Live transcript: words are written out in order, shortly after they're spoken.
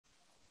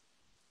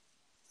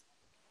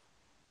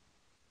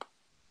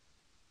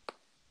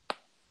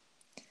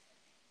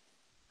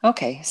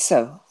Okay,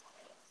 so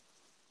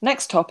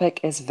next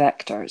topic is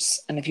vectors.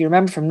 And if you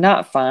remember from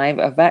Nat 5,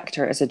 a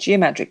vector is a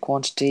geometric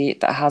quantity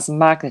that has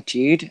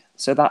magnitude,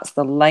 so that's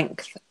the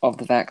length of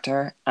the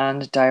vector,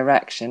 and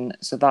direction,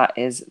 so that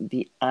is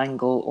the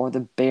angle or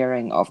the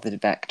bearing of the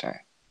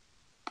vector.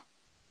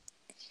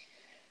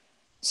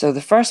 So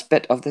the first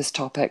bit of this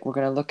topic we're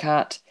going to look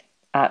at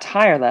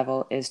higher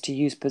level is to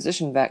use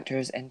position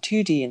vectors in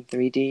 2D and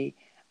 3D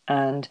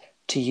and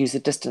to use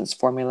a distance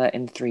formula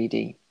in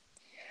 3D.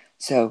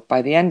 So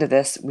by the end of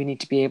this, we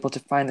need to be able to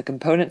find the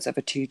components of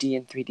a 2D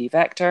and 3D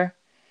vector,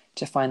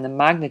 to find the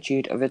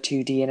magnitude of a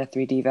 2D and a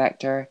 3D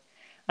vector,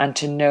 and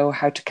to know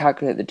how to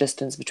calculate the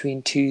distance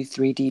between two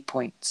 3D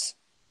points.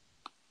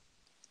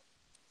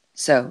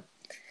 So,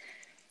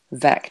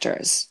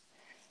 vectors.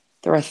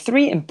 There are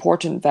three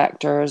important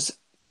vectors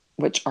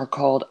which are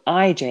called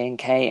I, j, and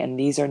k, and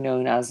these are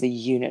known as the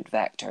unit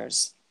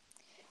vectors.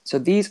 So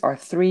these are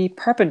three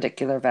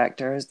perpendicular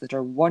vectors that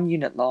are 1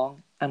 unit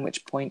long and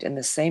which point in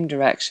the same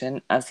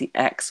direction as the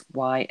x,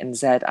 y, and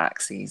z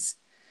axes.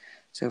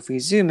 So if we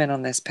zoom in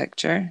on this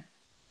picture,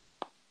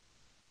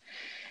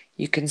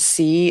 you can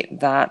see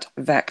that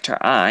vector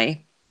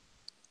I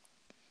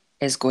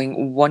is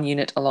going 1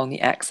 unit along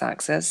the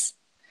x-axis,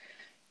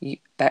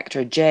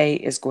 vector j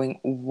is going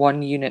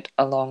 1 unit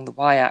along the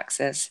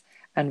y-axis,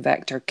 and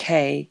vector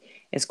k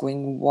is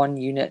going 1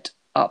 unit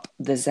up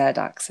the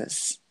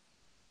z-axis.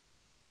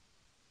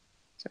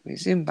 So we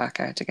zoom back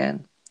out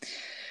again.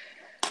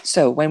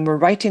 So when we're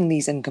writing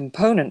these in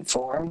component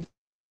form,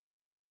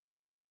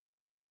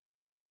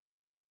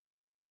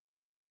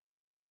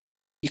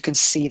 you can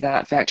see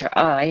that vector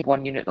I,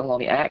 1 unit along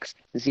the x,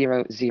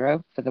 0,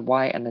 0 for the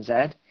y and the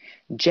z.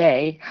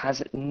 J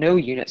has no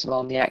units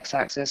along the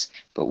x-axis,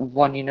 but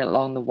 1 unit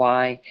along the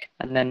y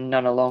and then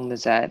none along the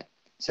z.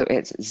 So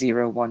it's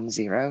 0, 1,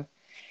 0.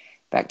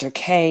 Vector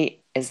k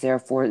is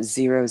therefore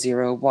 0,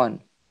 0,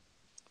 1.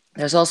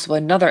 There's also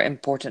another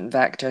important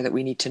vector that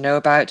we need to know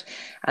about,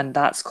 and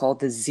that's called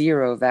the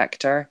zero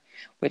vector,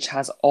 which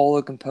has all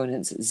the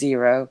components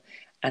 0,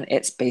 and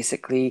it's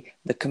basically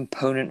the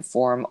component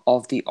form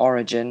of the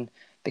origin,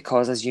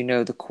 because as you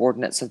know, the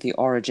coordinates of the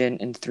origin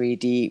in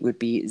 3D would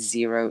be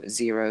 0,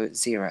 0,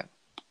 0.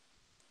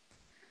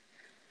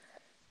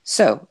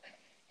 So,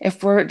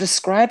 if we're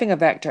describing a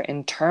vector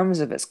in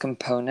terms of its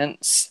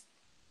components,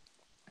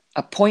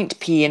 a point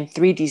P in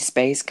 3D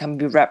space can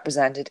be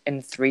represented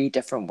in three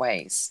different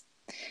ways.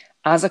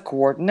 As a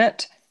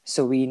coordinate,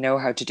 so we know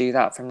how to do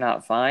that from Nat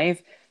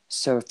 5.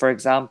 So for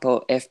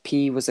example, if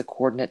P was a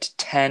coordinate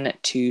 10,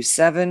 2,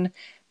 7,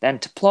 then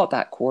to plot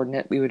that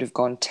coordinate, we would have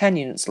gone 10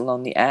 units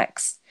along the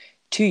x,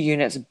 2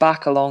 units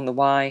back along the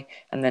y,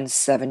 and then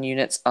 7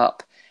 units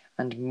up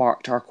and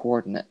marked our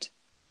coordinate.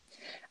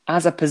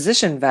 As a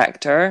position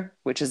vector,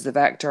 which is the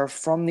vector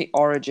from the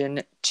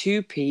origin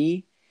to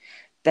P,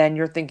 then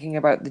you're thinking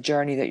about the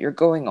journey that you're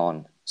going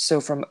on.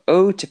 So from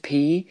O to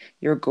P,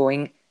 you're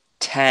going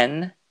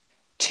 10,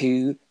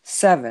 2,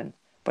 7.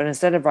 But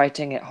instead of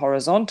writing it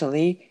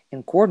horizontally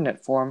in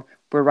coordinate form,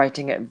 we're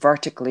writing it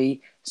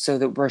vertically so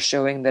that we're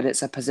showing that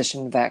it's a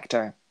position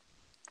vector.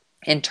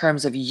 In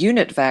terms of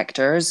unit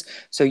vectors,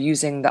 so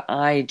using the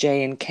I,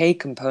 j, and k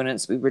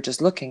components we were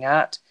just looking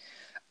at,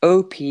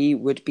 OP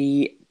would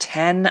be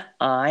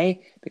 10I,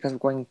 because we're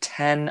going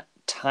 10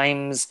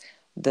 times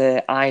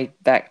the I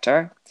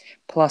vector,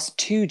 plus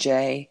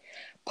 2j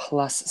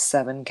plus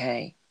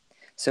 7k.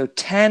 So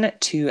 10,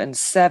 2, and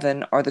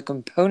 7 are the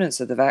components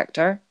of the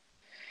vector,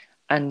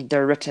 and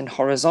they're written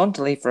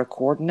horizontally for a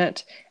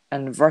coordinate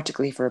and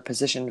vertically for a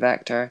position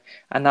vector.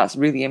 And that's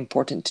really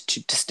important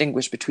to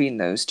distinguish between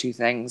those two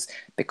things,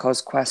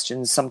 because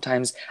questions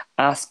sometimes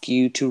ask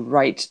you to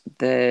write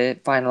the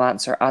final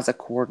answer as a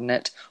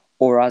coordinate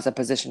or as a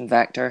position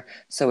vector,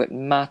 so it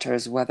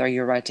matters whether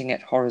you're writing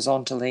it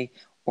horizontally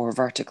or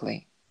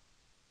vertically.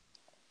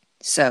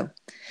 So,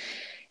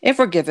 if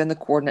we're given the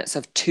coordinates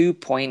of 2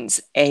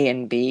 points A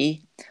and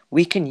B,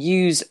 we can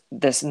use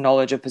this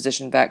knowledge of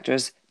position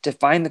vectors to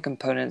find the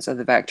components of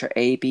the vector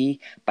AB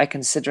by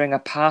considering a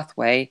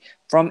pathway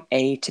from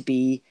A to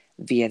B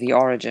via the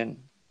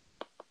origin.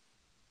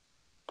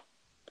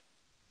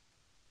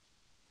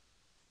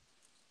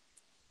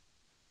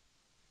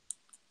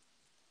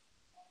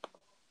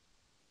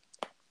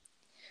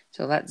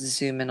 So let's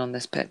zoom in on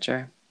this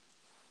picture.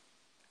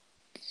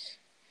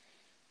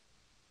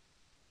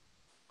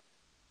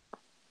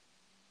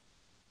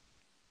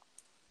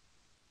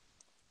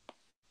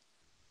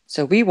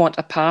 So we want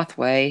a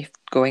pathway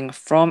going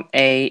from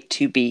A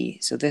to B.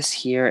 So this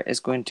here is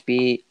going to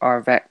be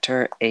our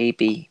vector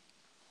AB.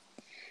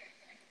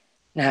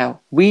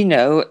 Now, we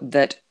know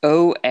that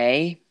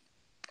OA,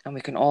 and we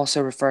can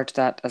also refer to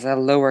that as a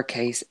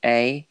lowercase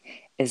a,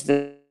 is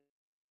the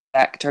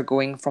vector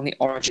going from the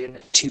origin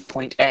to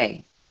point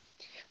A.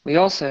 We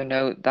also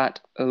know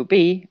that OB,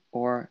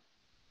 or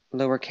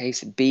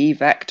lowercase b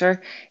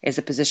vector, is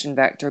a position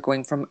vector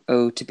going from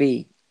O to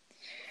B.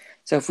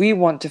 So if we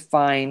want to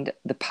find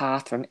the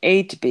path from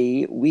A to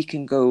B, we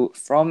can go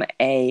from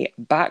A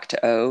back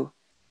to O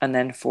and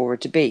then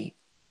forward to B.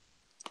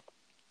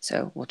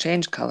 So we'll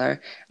change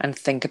color and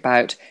think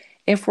about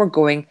if we're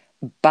going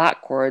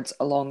backwards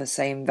along the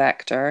same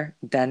vector,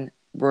 then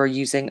we're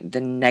using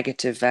the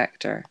negative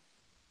vector.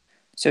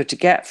 So to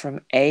get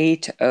from A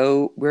to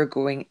O, we're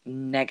going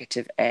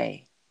negative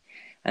A.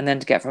 And then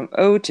to get from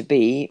O to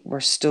B, we're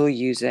still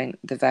using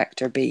the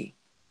vector B.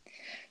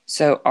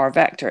 So our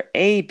vector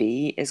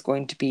AB is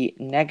going to be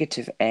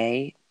negative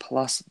A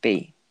plus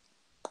B.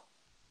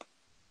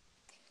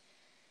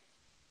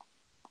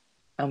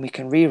 And we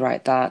can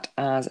rewrite that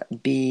as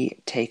B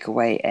take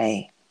away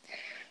A.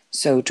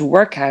 So to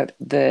work out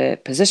the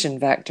position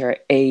vector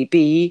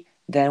AB,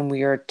 then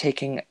we are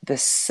taking the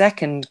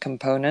second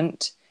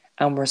component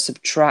and we're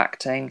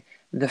subtracting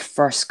the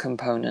first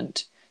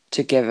component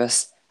to give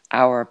us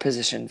our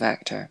position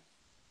vector.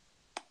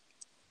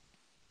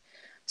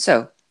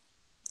 So,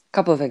 a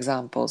couple of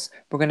examples.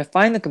 We're going to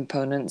find the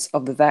components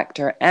of the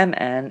vector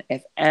mn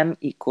if m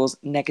equals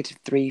negative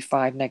 3,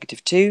 5,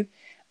 negative 2,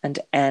 and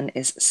n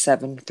is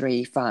 7,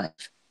 3, 5.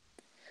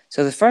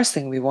 So the first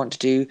thing we want to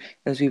do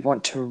is we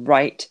want to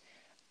write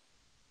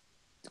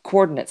the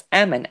coordinates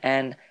m and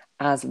n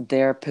as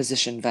their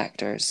position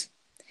vectors.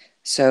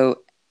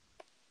 So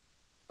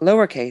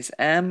lowercase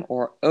m,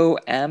 or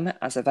om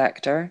as a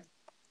vector,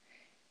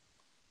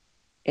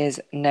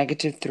 is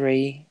negative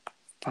 3,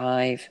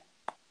 5,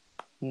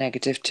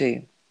 negative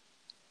 2.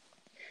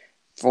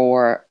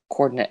 For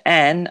coordinate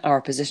n,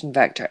 our position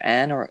vector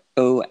n, or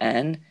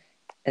on,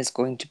 is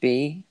going to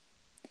be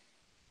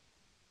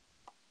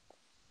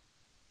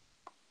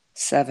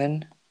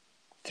 7,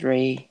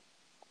 3,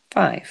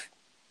 5.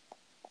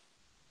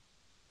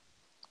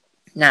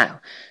 Now,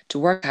 to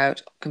work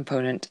out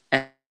component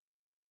mn,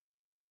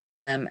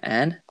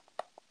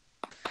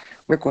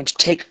 we're going to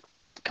take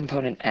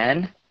component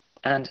n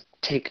and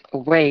take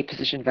away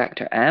position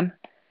vector m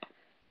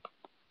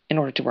in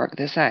order to work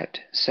this out.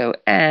 So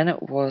n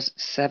was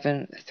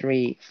 7,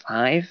 3,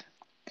 5,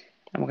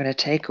 and we're going to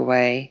take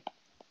away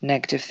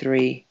negative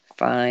 3,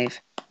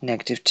 5,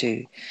 negative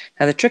 2.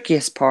 Now the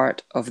trickiest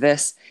part of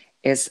this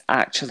is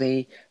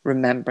actually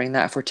remembering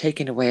that if we're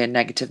taking away a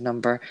negative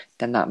number,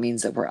 then that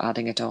means that we're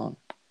adding it on.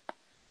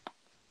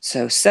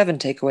 So 7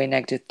 take away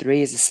negative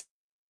 3 is the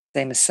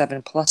same as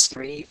 7 plus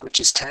 3, which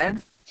is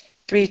 10.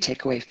 3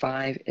 take away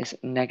 5 is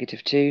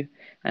negative 2,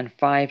 and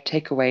 5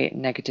 take away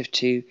negative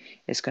 2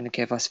 is going to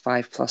give us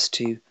 5 plus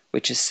 2,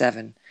 which is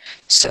 7.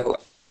 So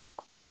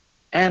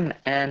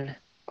mn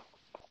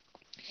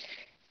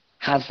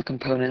has the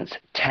components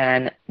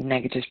 10,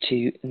 negative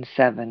 2, and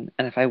 7.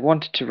 And if I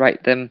wanted to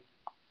write them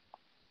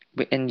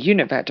in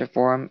unit vector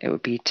form, it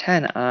would be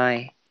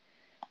 10i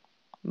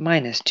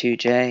minus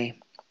 2j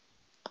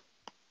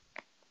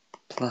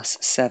plus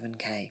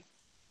 7k.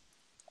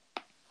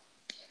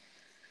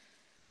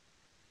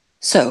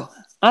 So,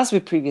 as we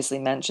previously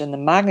mentioned, the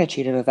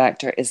magnitude of a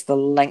vector is the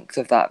length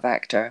of that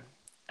vector.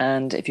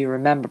 And if you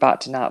remember back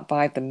to Nat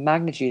 5, the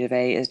magnitude of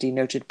A is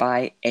denoted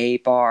by A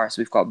bar.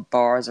 So we've got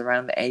bars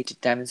around the A to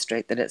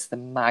demonstrate that it's the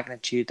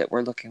magnitude that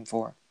we're looking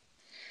for.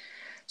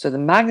 So the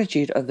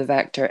magnitude of the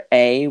vector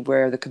A,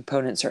 where the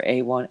components are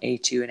A1,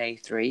 A2, and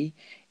A3,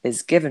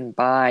 is given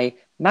by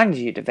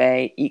magnitude of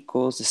A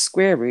equals the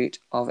square root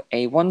of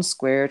A1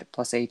 squared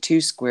plus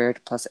A2 squared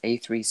plus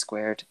A3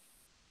 squared.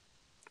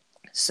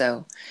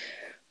 So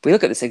if we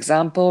look at this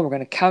example, we're going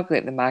to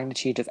calculate the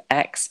magnitude of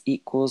x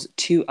equals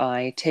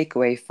 2i take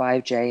away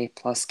 5j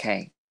plus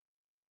k.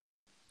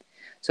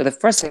 So the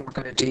first thing we're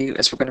going to do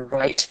is we're going to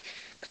write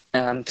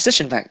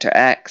position vector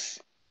x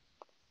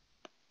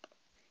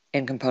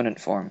in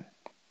component form.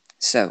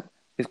 So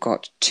we've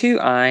got 2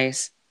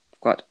 i's,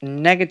 we've got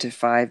negative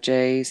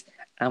 5j's,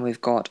 and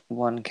we've got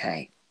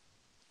 1k.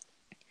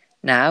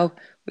 Now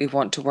we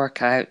want to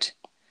work out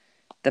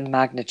the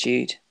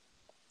magnitude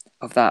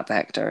of that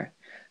vector.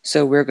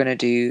 So we're going to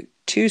do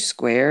 2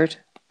 squared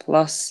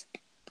plus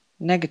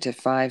negative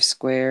 5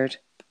 squared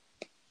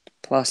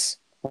plus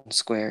 1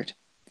 squared.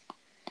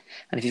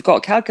 And if you've got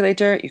a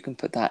calculator, you can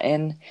put that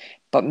in,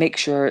 but make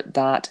sure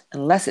that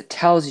unless it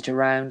tells you to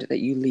round, that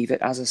you leave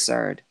it as a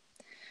surd.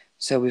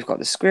 So we've got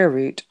the square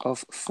root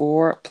of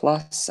 4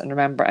 plus, and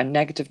remember a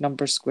negative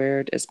number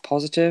squared is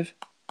positive,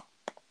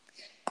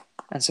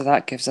 and so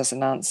that gives us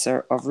an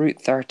answer of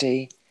root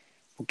 30.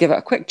 We'll give it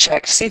a quick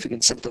check to see if we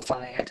can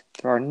simplify it.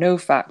 There are no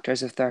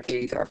factors of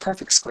 30, there are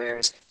perfect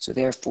squares, so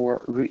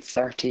therefore root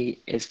 30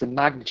 is the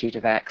magnitude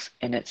of x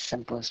in its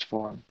simplest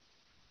form.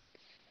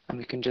 And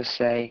we can just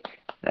say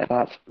that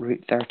that's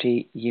root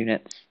 30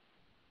 units.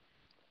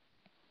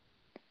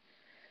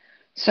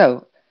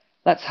 So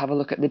let's have a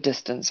look at the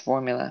distance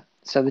formula.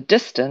 So the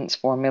distance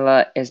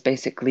formula is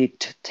basically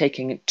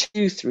taking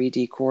two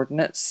 3D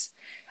coordinates,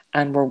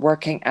 and we're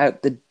working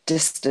out the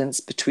distance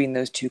between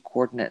those two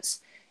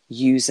coordinates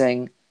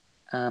using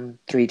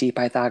 3D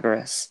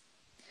Pythagoras.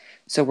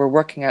 So we're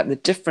working out the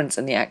difference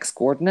in the x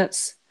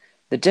coordinates,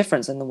 the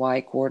difference in the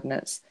y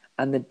coordinates,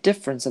 and the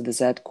difference of the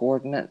z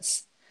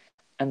coordinates,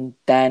 and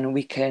then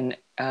we can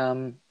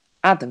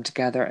add them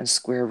together and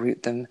square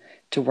root them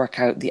to work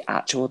out the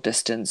actual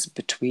distance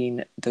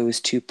between those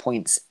 2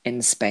 points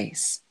in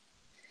space.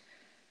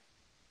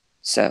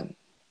 So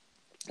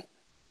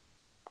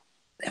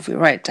if we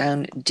write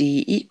down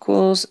d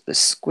equals the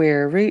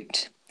square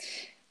root,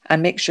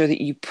 and make sure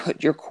that you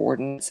put your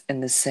coordinates in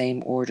the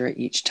same order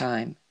each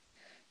time.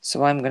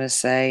 So I'm going to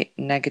say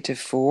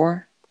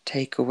 -4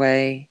 take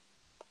away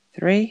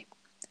 3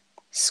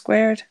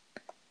 squared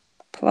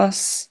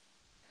plus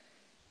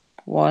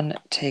 1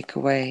 take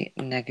away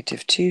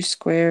 -2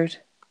 squared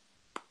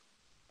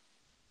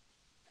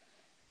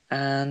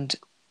and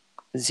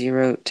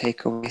 0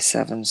 take away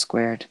 7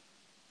 squared.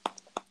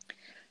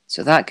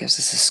 So that gives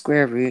us a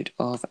square root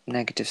of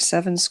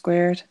 -7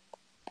 squared.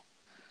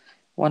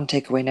 1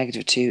 take away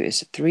 -2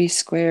 is 3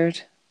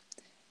 squared.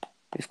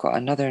 We've got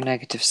another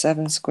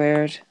 -7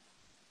 squared,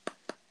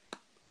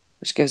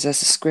 which gives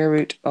us a square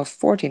root of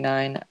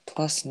 49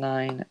 plus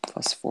 9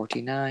 plus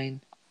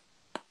 49,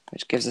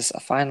 which gives us a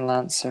final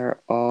answer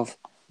of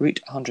root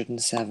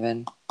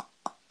 107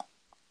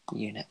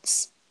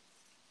 units.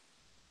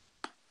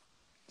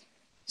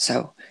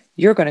 So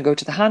you're going to go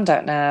to the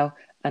handout now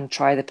and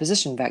try the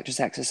position vectors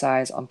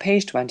exercise on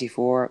page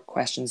 24,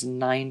 questions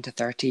 9 to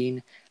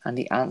 13, and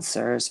the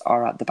answers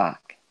are at the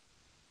back.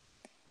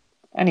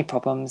 Any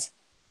problems,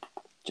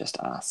 just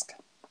ask.